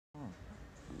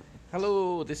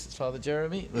Hello, this is Father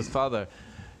Jeremy with Father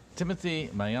Timothy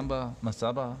Mayamba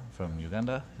Masaaba from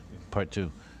Uganda, part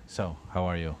 2. So, how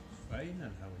are you? Fine,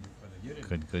 and how are you, Father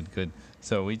Jeremy? Good.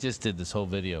 So, we just did this whole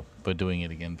video, but doing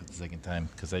it again for the second time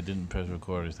because I didn't press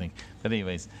record or thing. But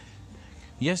anyways,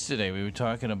 yesterday we were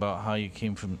talking about how you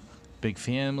came from big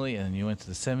family and you went to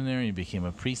the seminary and became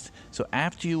a priest. So,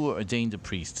 after you were ordained a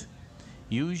priest,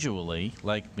 usually,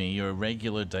 like me, you're a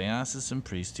regular diocesan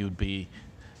priest. You would be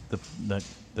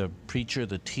the preacher,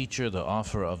 the teacher, the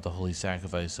offerer of the holy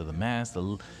sacrifice of the Mass,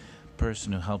 the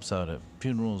person who helps out at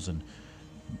funerals and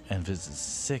visits the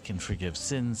sick and forgives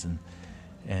sins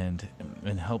and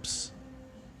helps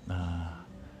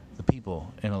the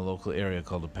people in a local area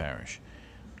called a parish.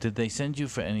 Did they send you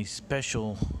for any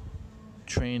special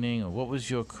training, or what was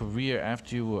your career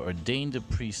after you were ordained a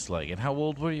priest like? And how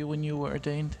old were you when you were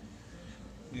ordained?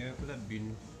 Yeah, it would have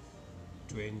been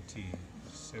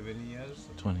 27 years.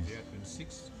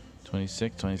 26.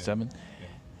 26, 27? Yeah.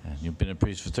 And you've been a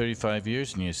priest for 35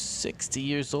 years, and you're 60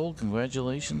 years old.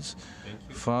 Congratulations. Thank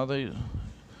you. Father, Thank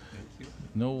you.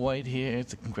 no white hair.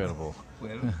 It's incredible.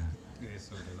 Well, yes,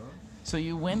 so the Lord. So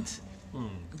you went, and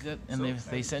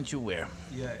So they sent you where?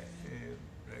 Yeah,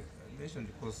 regulation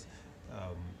because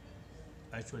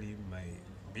actually my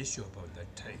bishop at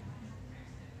that time,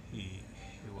 he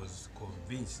was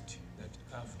convinced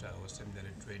that after our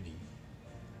seminary training,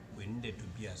 we needed to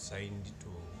be assigned to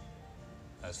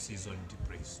a seasoned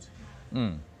priest.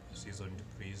 A seasoned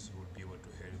priest would be able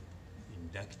to help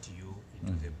induct you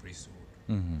into the priesthood.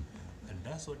 And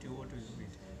that's what you want to do.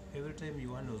 Every time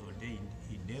one was ordained,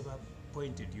 he never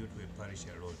pointed you to a parish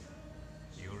alone.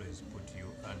 He always put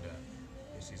you under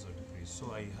a seasoned priest.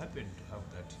 So I happened to have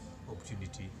that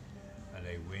opportunity, and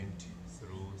I went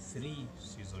through 3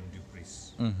 seasoned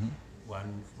priests.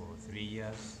 One for 3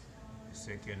 years, the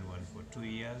second one for 2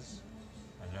 years,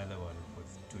 another one for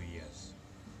 2 years.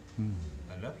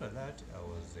 And after that, I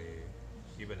was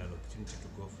given an opportunity to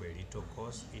go for a little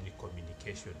course in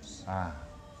communications,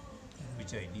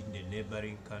 which I did in the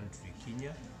neighboring country,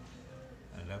 Kenya.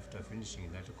 And after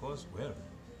finishing that course, well,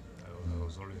 I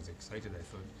was always excited. I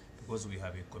thought, because we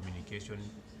have a communication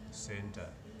center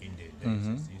in the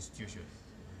diocese institution,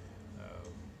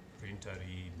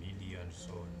 printery, media, and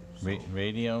so on. So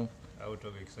Radio? out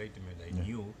of excitement, I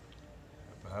knew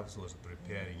perhaps was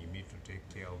preparing me to take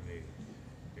care of the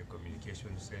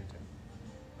communication center.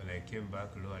 When I came back,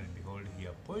 lo and behold, he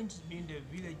appoints me in the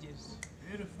villages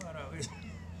very far away.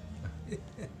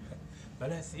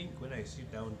 But I think when I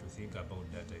sit down to think about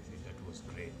that, I think that was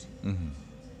great.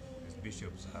 As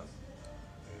bishops have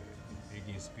big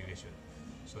inspiration.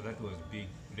 So that was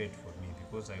great for me,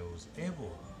 because I was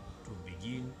able to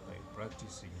begin by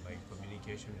practicing my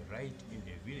communication right in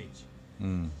the village.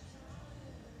 And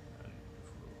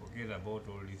forget about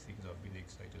all the things I've been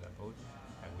excited about.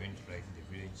 I went right in the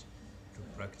village to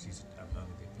practice it among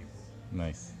the people.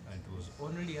 Nice. And it was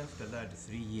only after that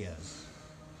 3 years,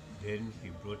 then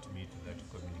he brought me to that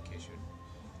communication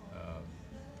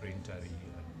printery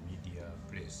and media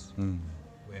place,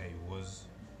 where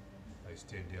I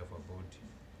stayed there for about,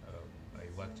 I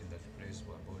worked in that place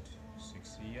for about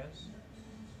 6 years.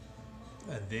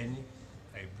 And then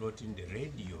I brought in the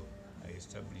radio. I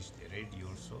established the radio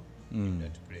also in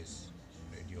that place,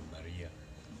 Radio Maria.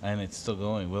 And it's still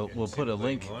going. We'll put a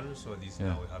link. On, so this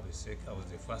now we have I was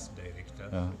the first director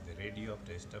of the radio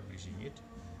after establishing it,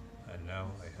 and now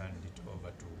I hand it over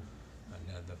to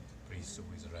another priest who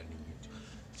is running it.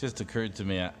 It just occurred to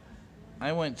me,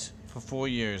 I went for 4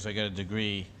 years. I got a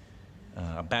degree,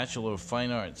 a Bachelor of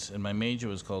Fine Arts, and my major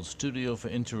was called Studio for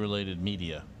Interrelated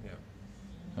Media.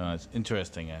 Yeah. It's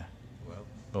interesting. Well,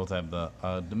 both have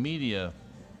the media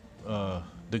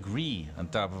degree on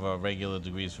top of our regular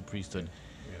degrees for priesthood.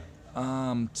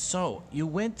 yeah. So you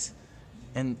went,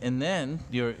 and then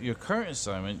your current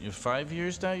assignment, you're 5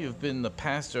 years now, you've been the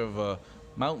pastor of a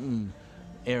mountain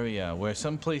area where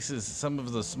some places, some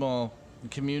of the small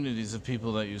communities of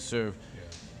people that you serve,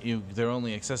 they're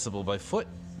only accessible by foot.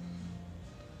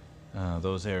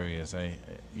 Those areas,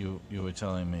 you were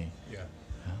telling me. Yeah.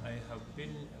 I have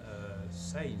been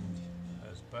signed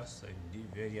as pastor in the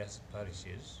various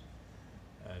parishes,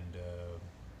 and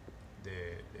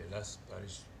the last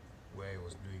parish where I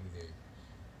was doing the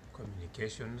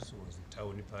communications was the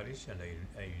town parish, and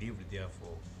I lived there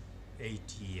for 8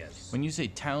 years. When you say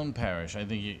town parish, I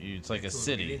think it's like a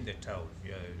city. In the town,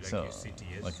 yeah, like So, a city,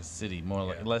 yes. like a city, more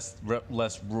like Yeah.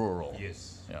 less rural.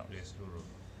 Yes, Yeah. less rural.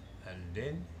 And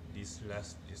then this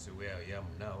where I am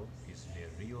now, is the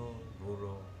real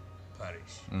rural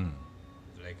parish.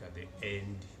 It's like at the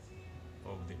end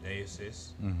of the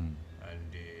diocese,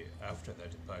 And after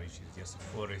that, parish is just a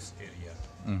forest area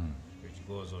which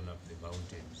goes on up the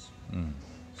mountains.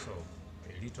 So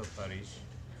a little parish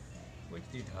which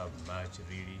didn't have much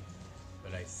really,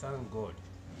 but I thank God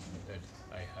that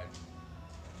I had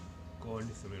gone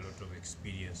through a lot of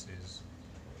experiences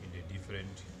in the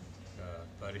different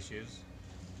parishes,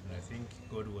 and I think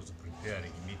God was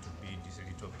preparing me to be in this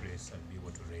little place and be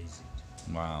able to raise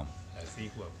it. Wow. I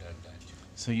think we have done that.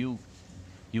 So you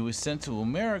were sent to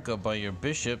America by your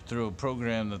bishop through a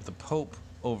program that the Pope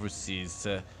oversees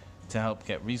to help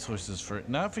get resources for,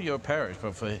 not for your parish,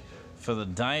 but for the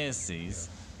diocese.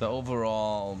 The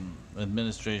overall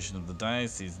administration of the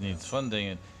diocese needs funding,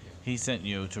 and he sent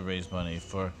you to raise money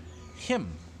for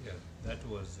him. Yeah, that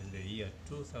was in the year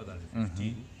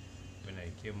 2015 when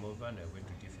I came over and I went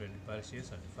to different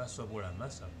parishes. And first of all, I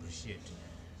must appreciate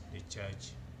the church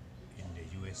in the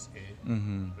USA.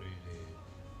 Really,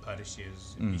 the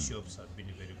parishes, the bishops have been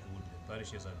very good. The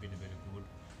parishes have been very good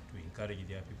to encourage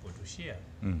their people to share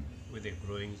with a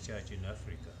growing church in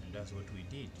Africa, and that's what we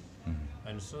did.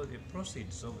 And so the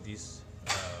proceeds of this,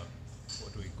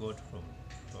 what we got from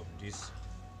this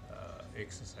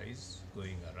exercise,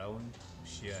 going around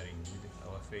sharing with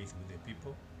our faith with the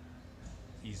people,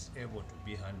 is able to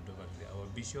be handed over to our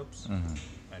bishops,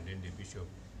 and then the bishop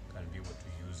can be able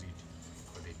to use it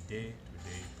for the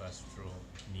day-to-day pastoral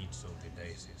needs of the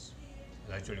diocese.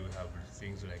 And actually, we have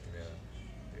things like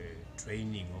the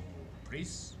training of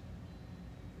priests,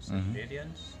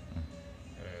 seminarians.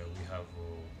 We have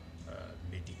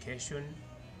medication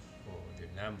for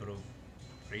the number of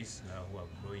priests now who are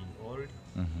growing old.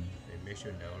 They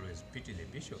mentioned I always pity the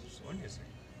bishops, honestly,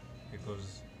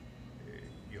 because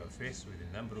you are faced with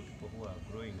a number of people who are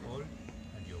growing old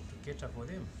and you have to cater for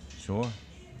them. Sure.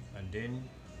 And then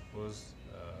was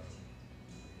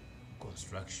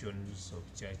constructions of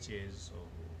churches, of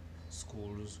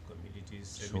schools, communities,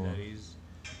 seminaries.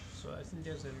 So I think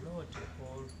there's a lot, a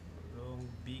whole long,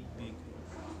 big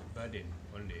burden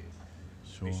on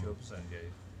the bishops and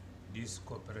this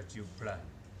cooperative plan.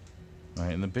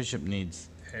 Right, and the bishop needs,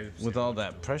 Helps with a all lot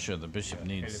that to- pressure, the bishop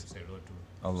needs helps a lot to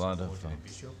a lot support of the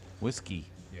bishop. whiskey.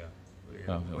 Yeah.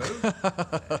 Oh,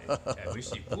 Well, I wish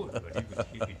he could, but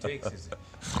if he takes, it's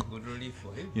a good relief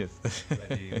for him. Yes. But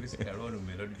the whiskey alone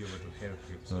may not be able to help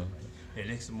him so much. The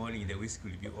next morning, the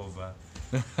whiskey will be over,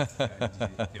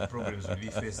 and the problems will be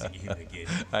facing him again.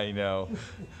 I know.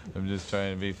 I'm just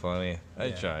trying to be funny. I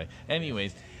Yeah. try.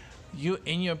 Anyways, you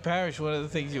in your parish, one of the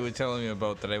things you were telling me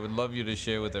about that I would love you to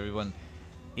share with everyone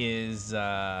is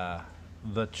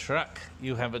the truck.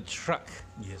 You have a truck.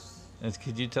 Yes. And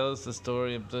could you tell us the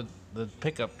story of the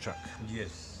pickup truck?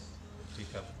 Yes, the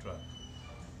pickup truck.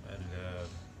 And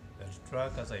that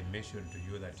truck, as I mentioned to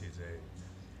you, that is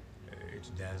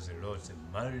it does a lot. It's a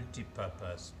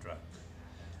multi-purpose truck.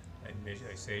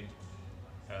 I said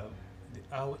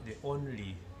the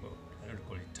only, well, I don't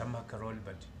call it tarmac road,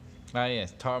 but Ah,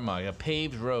 yes, tarmac, a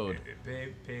paved road.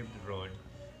 a paved road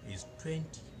is 20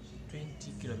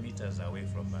 kilometers away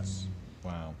from us.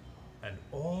 Wow. And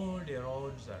all the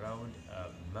roads around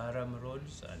are maram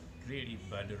roads and really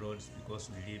bad roads because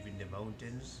we live in the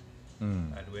mountains.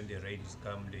 And when the rains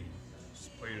come, they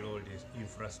spoil all the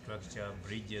infrastructure,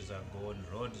 bridges are gone,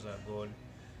 roads are gone.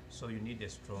 So you need a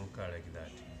strong car like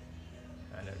that.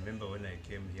 And I remember when I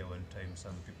came here one time,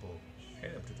 some people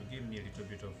helped to give me a little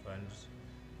bit of funds,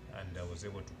 and I was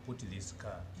able to put this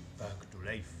car back to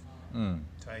life.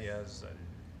 Tires and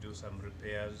do some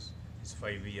repairs. It's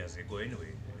 5 years ago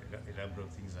anyway. A number of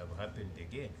things have happened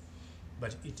again,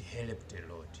 but it helped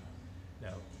a lot.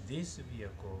 Now, this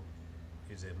vehicle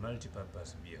is a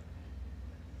multi-purpose vehicle.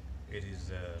 It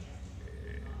is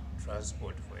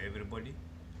transport for everybody.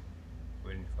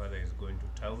 When Father is going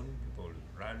to town, people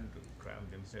run to cram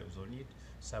themselves on it.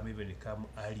 Some even come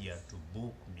earlier to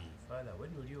book me. Father,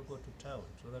 when will you go to town?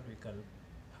 So that we can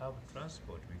have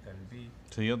transport. We can be...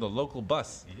 So you're the local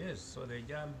bus. Yes, so they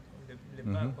jump on the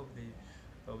back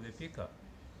of the pickup.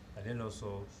 And then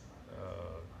also,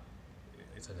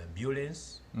 it's an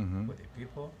ambulance for the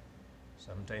people.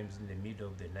 Sometimes in the middle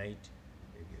of the night,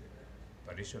 a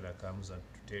parishioner comes up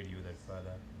to tell you that,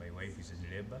 Father, my wife is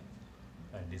in labor.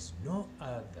 And there's no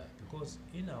other, because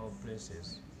in our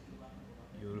places,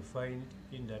 you will find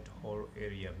in that whole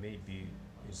area maybe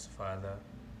his father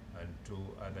and two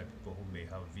other people who may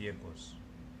have vehicles.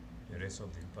 The rest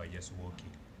of the people are just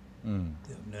walking.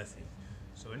 They have nothing.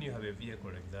 So when you have a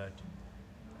vehicle like that,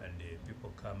 and the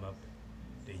people come up,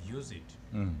 they use it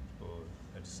for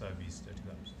that service that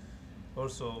comes.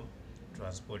 Also,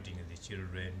 transporting the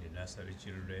children, the nursery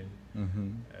children,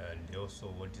 and also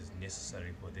what is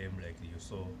necessary for them, like you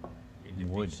saw in the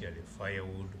Wood. picture, the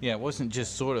firewood. Yeah, it wasn't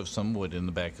just sort of some wood in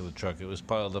the back of the truck. It was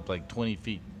piled up like 20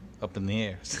 feet up in the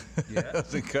air. Yeah.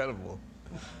 That's incredible.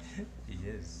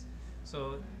 Yes.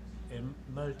 So a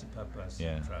multi-purpose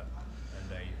Yeah. truck,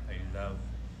 and I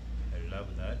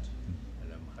love that,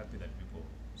 and I'm happy that people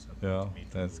support Yeah, me.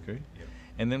 that's great. Yeah.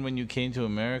 And then when you came to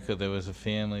America, there was a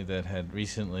family that had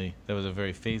recently, there was a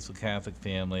very faithful Catholic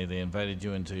family. They invited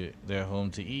you into their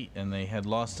home to eat, and they had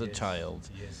lost a Yes, child.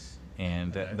 Yes.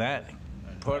 And And that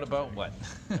and part about what?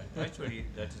 Actually,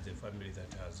 that is the family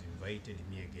that has invited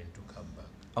me again to come back.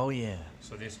 Oh, yeah.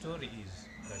 So the story is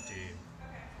that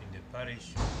in the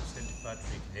parish of St.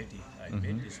 Patrick, Leti, I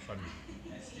met this family.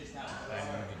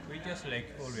 And we just like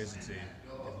always say,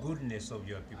 the goodness of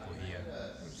your people here.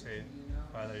 We say,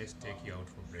 Father, let's take you out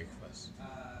for breakfast.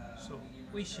 So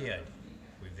we shared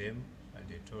with them, and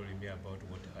they told me about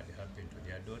what had happened to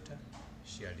their daughter.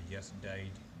 She had just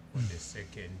died on the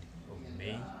 2nd of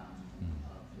May,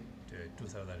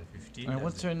 2015. And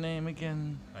what's her name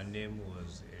again? Her name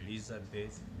was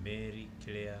Elizabeth Mary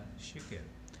Claire Schickel.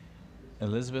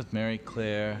 Elizabeth Mary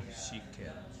Claire.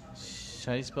 Schickel.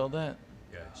 How do you spell that?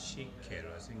 Yeah, Schickel.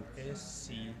 I think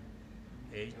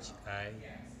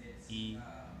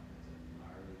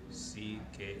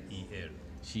SCHIECKEL.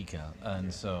 Shika.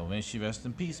 And so, may she rest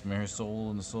in peace. May her soul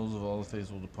and the souls of all the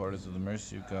faithful departed of the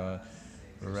mercy of God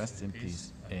rest in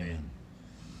peace. Amen.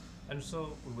 And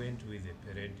so we went with the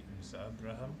parent, Mr.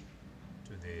 Abraham,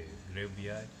 to the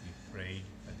graveyard. We prayed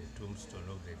at the tombstone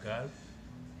of the girl.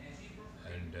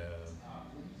 And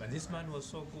but this man was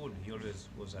so good. He always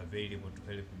was available to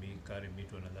help me, carry me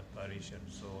to another parish and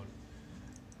so on.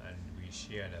 And we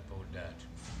shared about that.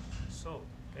 So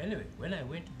anyway, when I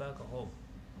went back home,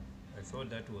 I thought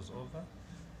that was over.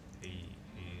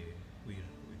 We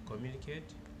communicate,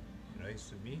 he writes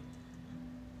to me,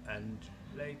 and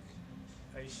like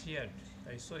I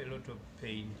saw a lot of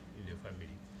pain in the family.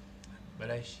 But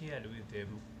I shared with them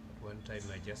at one time.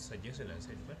 I just suggested, I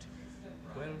said, but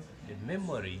well, the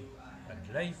memory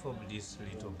and life of this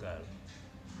little girl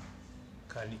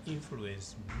can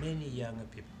influence many young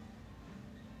people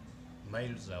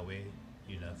miles away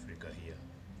in Africa here.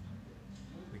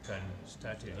 We can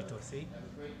start a little thing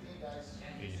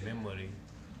in memory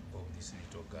of this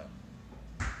little girl.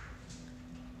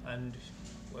 And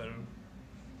well,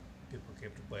 people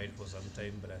kept quiet for some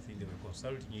time, but I think they were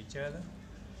consulting each other.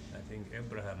 I think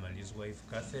Abraham and his wife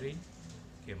Catherine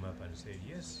came up and said,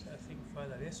 yes, I think,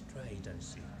 Father, let's try it and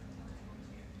see.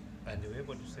 And they were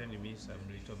able to send me some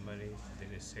little money then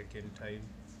a second time,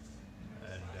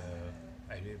 and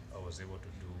I was able to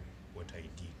do what I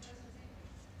did.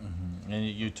 Mm-hmm. And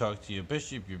you talked to your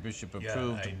bishop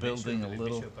approved the building a I little.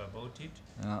 mentioned to the bishop about it,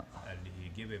 and he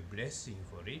gave a blessing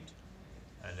for it,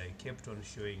 and I kept on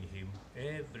showing him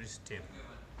every step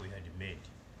we had made.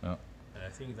 Yeah. And I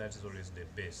think that is always the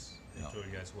best. He Yeah.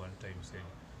 told us one time, said,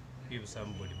 give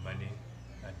somebody money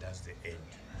and that's the end.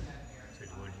 I said,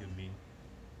 what do you mean?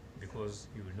 Because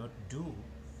he will not do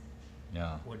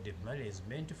Yeah. what the money is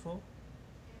meant for,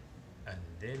 and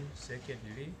then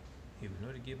secondly, he will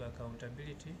not give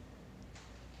accountability,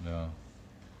 Yeah.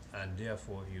 and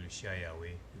therefore he will shy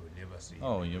away. He will never see.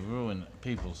 Oh, you ruin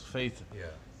people's faith. Yeah,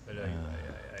 but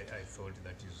I thought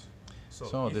that is so.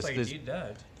 So if this- I this- did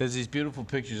that, There's these beautiful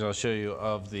pictures I'll show you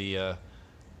of the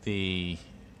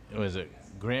what is it?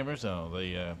 Grammars? No,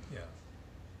 yeah.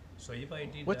 So if I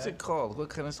did what's that, it called? What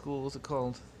kind of school is it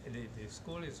called? the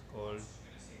school is called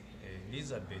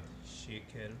Elizabeth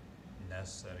Schickel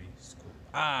Nursery School.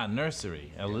 Ah,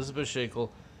 nursery. Elizabeth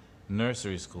Shackle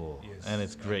Nursery School. Yes, And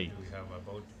it's great. We have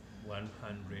about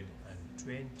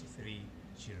 123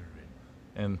 children.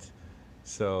 And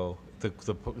so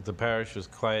the parish was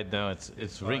quiet now.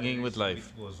 It's ringing with Parish,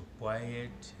 life. It was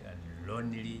quiet and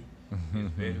lonely, and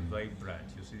very vibrant.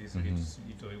 You see these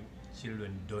little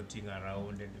children dotting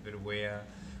around and everywhere.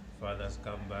 Fathers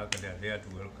come back and they're there to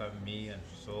welcome me and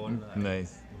so on.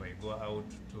 Nice. If I go out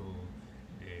to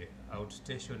the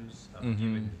outstations, I'm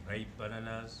given ripe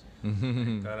bananas. I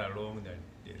carry along,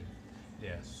 and they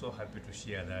are so happy to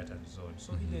share that and so on.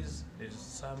 So there's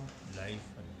some life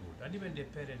and good. And even the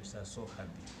parents are so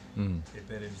happy. The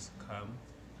parents come,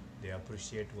 they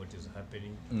appreciate what is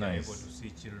happening. They're Nice. able to see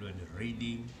children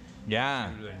reading, Yeah.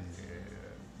 children,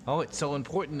 Oh, it's so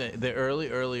important that the early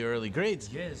grades.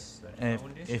 yes, that And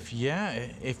foundation.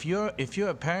 if you're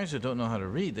a parent who don't know how to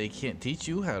read, they can't teach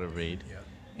you how to read.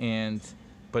 Yeah.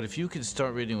 But if you can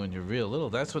start reading when you're real little,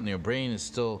 that's when your brain is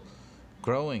still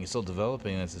growing, it's still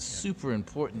developing. That's a super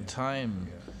important time.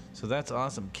 Yeah. So that's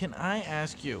awesome. Can I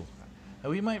ask you?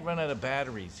 We might run out of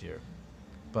batteries here,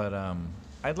 but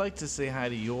I'd like to say hi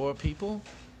to your people.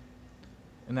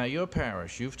 And now your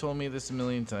parish, you've told me this a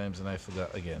million times and I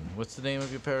forgot again. What's the name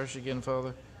of your parish again,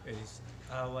 Father? It is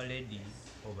Our Lady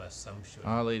of Assumption.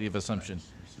 Our Lady of Assumption.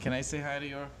 Can I say hi to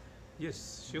your?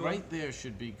 Yes, sure. Right there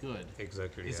should be good.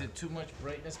 Exactly. Is yeah. it too much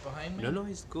brightness behind me? No,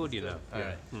 it's good enough. All yeah.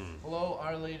 right. Hello,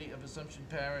 Our Lady of Assumption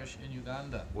Parish in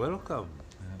Uganda. Welcome.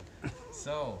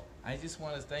 So, I just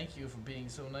want to thank you for being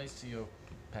so nice to your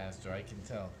pastor. I can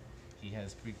tell he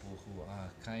has people who are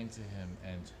kind to him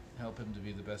and help him to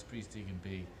be the best priest he can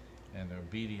be, and are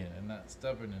obedient and not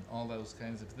stubborn and all those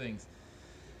kinds of things.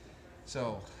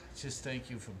 So, just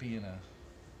thank you for being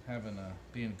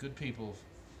being good people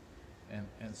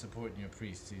and supporting your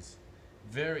priest. He's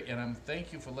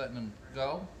thank you for letting him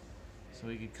go so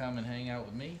he could come and hang out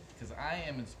with me, because I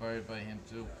am inspired by him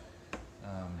too.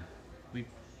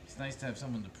 It's nice to have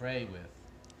someone to pray with.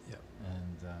 Yeah.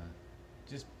 And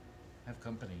just have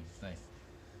company. It's nice.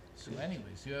 So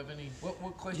anyways, do you have any,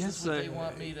 what questions would they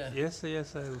want me to? Yes, I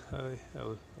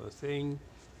was saying,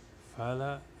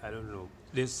 Father, I don't know.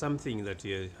 There's something that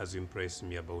has impressed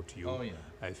me about you. Oh, yeah.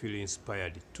 I feel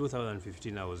inspired.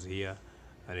 2015 I was here,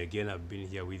 and again I've been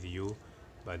here with you,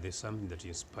 but there's something that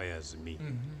inspires me.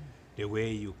 Mm-hmm. The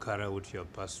way you carry out your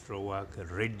pastoral work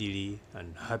readily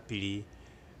and happily.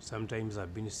 Sometimes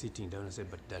I've been sitting down and say,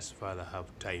 but does Father have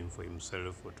time for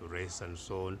himself or to rest and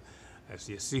so on? I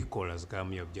see a sequel has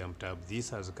come, you have jumped up,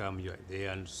 this has come, you are there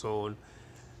and so on.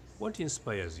 What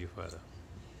inspires you, Father?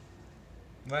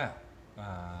 Well,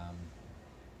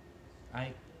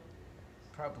 I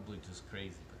probably just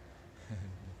crazy,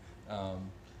 but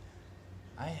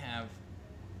I have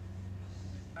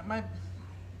my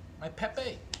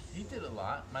Pepe. He did a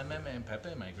lot. My meme and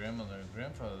Pepe, my grandmother and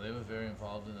grandfather, they were very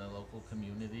involved in the local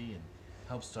community and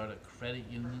helped start a credit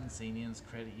union, St. Anne's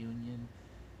Credit Union,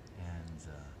 and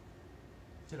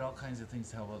did all kinds of things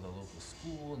to help out the local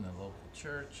school and the local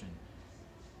church,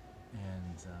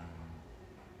 and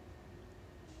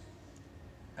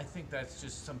I think that's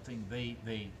just something they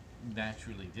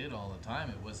naturally did all the time.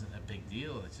 It wasn't a big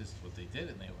deal. It's just what they did,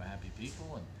 and they were happy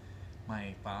people. And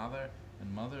my father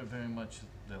and mother very much,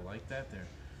 they're like that.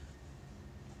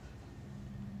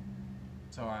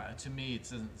 So to me, it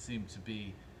doesn't seem to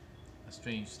be a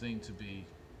strange thing to be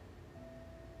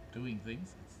doing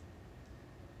things.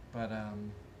 But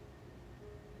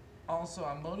also,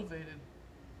 I'm motivated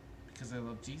because I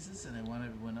love Jesus, and I want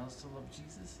everyone else to love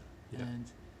Jesus. Yeah.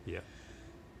 And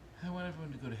I want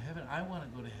everyone to go to heaven. I want to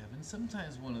go to heaven.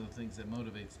 Sometimes one of the things that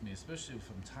motivates me, especially if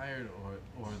I'm tired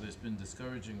or there's been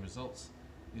discouraging results,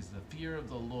 is the fear of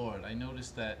the Lord. I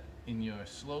noticed that in your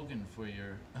slogan for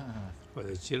your for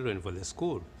the children, for the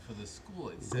school. For the school,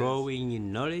 it says growing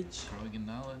in knowledge and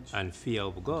and fear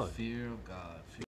of God. fear of God.